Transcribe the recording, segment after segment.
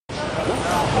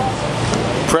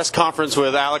Press conference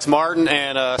with Alex Martin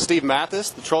and Steve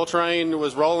Matthes. The Troll Train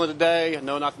was rolling today. I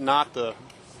know not the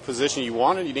position you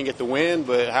wanted. You didn't get the win,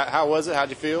 but how was it? How'd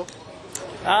you feel?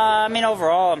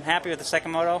 Overall, I'm happy with the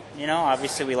second moto.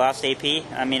 Obviously we lost AP.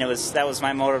 That was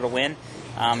my moto to win.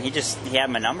 He had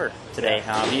my number today.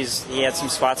 He had some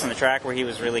spots on the track where he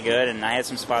was really good, and I had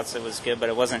some spots that was good, but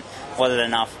it wasn't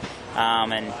enough.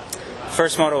 And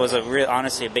first moto was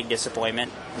honestly a big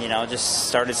disappointment. Just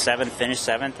started 7th, finished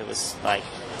 7th. It was like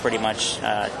pretty much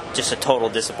just a total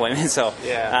disappointment. So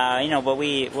yeah. But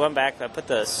we went back. I put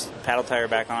the paddle tire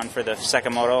back on for the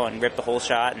second moto and ripped the whole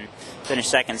shot and finished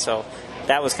second. So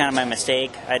that was kind of my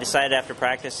mistake. I decided after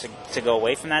practice to go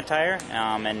away from that tire,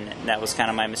 and that was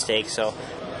kind of my mistake. So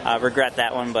I regret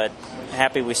that one, but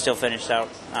happy we still finished out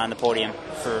on the podium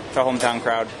for the hometown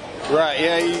crowd. Right,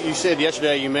 yeah, you said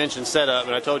yesterday you mentioned setup,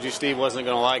 and I told you Steve wasn't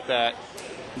going to like that.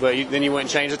 But then you went and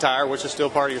changed the tire, which is still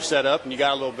part of your setup, and you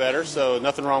got a little better, so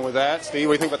nothing wrong with that. Steve,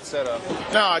 what do you think about the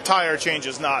setup? No, a tire change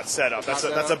is not setup.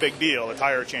 That's a big deal. A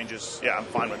tire changes, yeah, I'm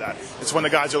fine with that. It's when the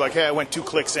guys are like, hey, I went 2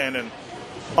 clicks in, and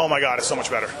oh my God, it's so much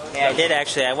better. Yeah, I did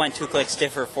actually. I went 2 clicks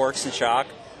stiffer forks and shock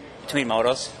between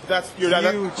motos. That's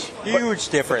huge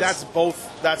difference.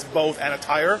 That's both and a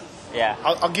tire. Yeah,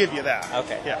 I'll give you that.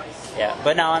 Okay. Yeah.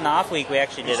 But now on the off week, we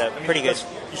actually did a pretty good.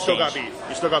 You still got beat.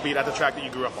 You still got beat at the track that you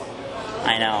grew up on.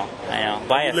 I know.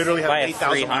 By a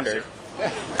 300.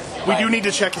 We do need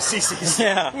to check his CCs.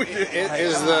 Yeah.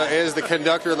 Is the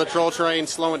conductor of the Troll Train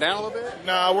slowing down a little bit?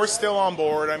 No, we're still on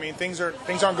board. Things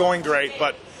aren't going great,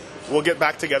 but we'll get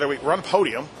back together. We're on the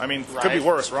podium. Could be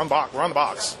worse. We're on the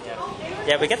box.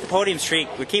 Yeah, we get the podium streak.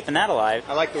 We're keeping that alive.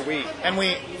 I like the wheat. And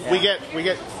we get.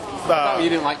 You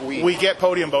didn't like wheat. We get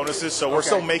podium bonuses, so we're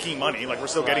still making money. We're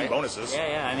still getting bonuses.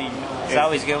 Yeah. It's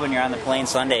always good when you're on the plane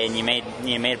Sunday and you made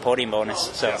a podium bonus.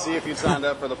 So yeah, see, if you signed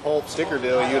up for the Pulp sticker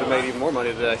deal, you'd have made even more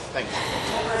money today. Thanks.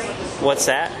 What's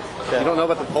that? You don't know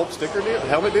about the Pulp sticker deal,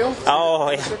 helmet deal? Oh,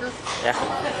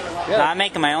 yeah. No, I'm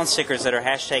making my own stickers that are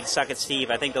 #SuckItSteve.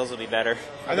 I think those will be better.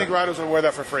 I think riders will wear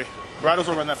that for free. Riders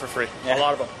will run that for free. Yeah. A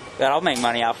lot of them. But I'll make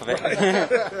money off of it.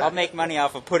 Right. I'll make money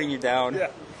off of putting you down. Yeah.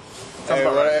 Hey,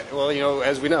 well,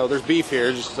 as we know, there's beef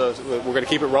here. We're going to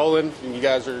keep it rolling, and you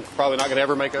guys are probably not going to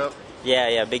ever make up.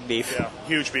 Yeah, big beef. Yeah,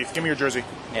 huge beef. Give me your jersey.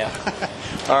 Yeah.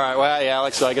 All right, well, yeah,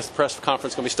 Alex, so I guess the press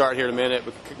conference is going to be starting here in a minute.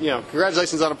 But,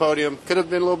 congratulations on a podium. Could have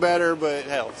been a little better, but,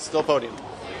 hell, still a podium.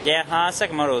 Yeah,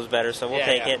 second moto was better, so we'll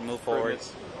take it and move forward.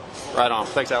 Right on.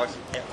 Thanks, Alex. Yeah.